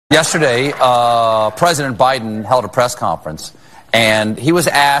Yesterday, President Biden held a press conference, and he was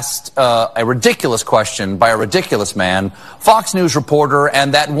asked a ridiculous question by a ridiculous man, Fox News reporter,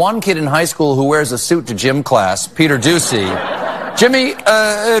 and that one kid in high school who wears a suit to gym class, Peter Doocy. Jimmy,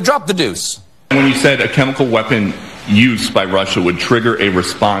 drop the deuce. When you said a chemical weapon used by Russia would trigger a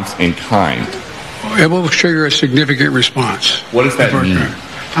response in kind. It will trigger a significant response. What does that mean?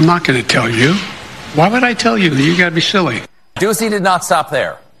 I'm not going to tell you. Why would I tell you? You got to be silly. Doocy did not stop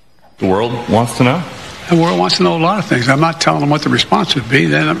there. The world wants to know? The world wants to know a lot of things. I'm not telling them what the response would be.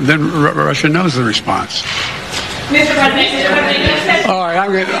 Then Russia knows the response. Mr. President, all right,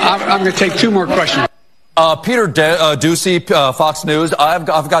 I'm going to take two more questions. Peter Doocy, Fox News. I've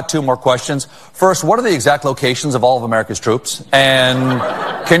got two more questions. First, what are the exact locations of all of America's troops? And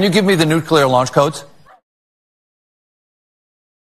can you give me the nuclear launch codes?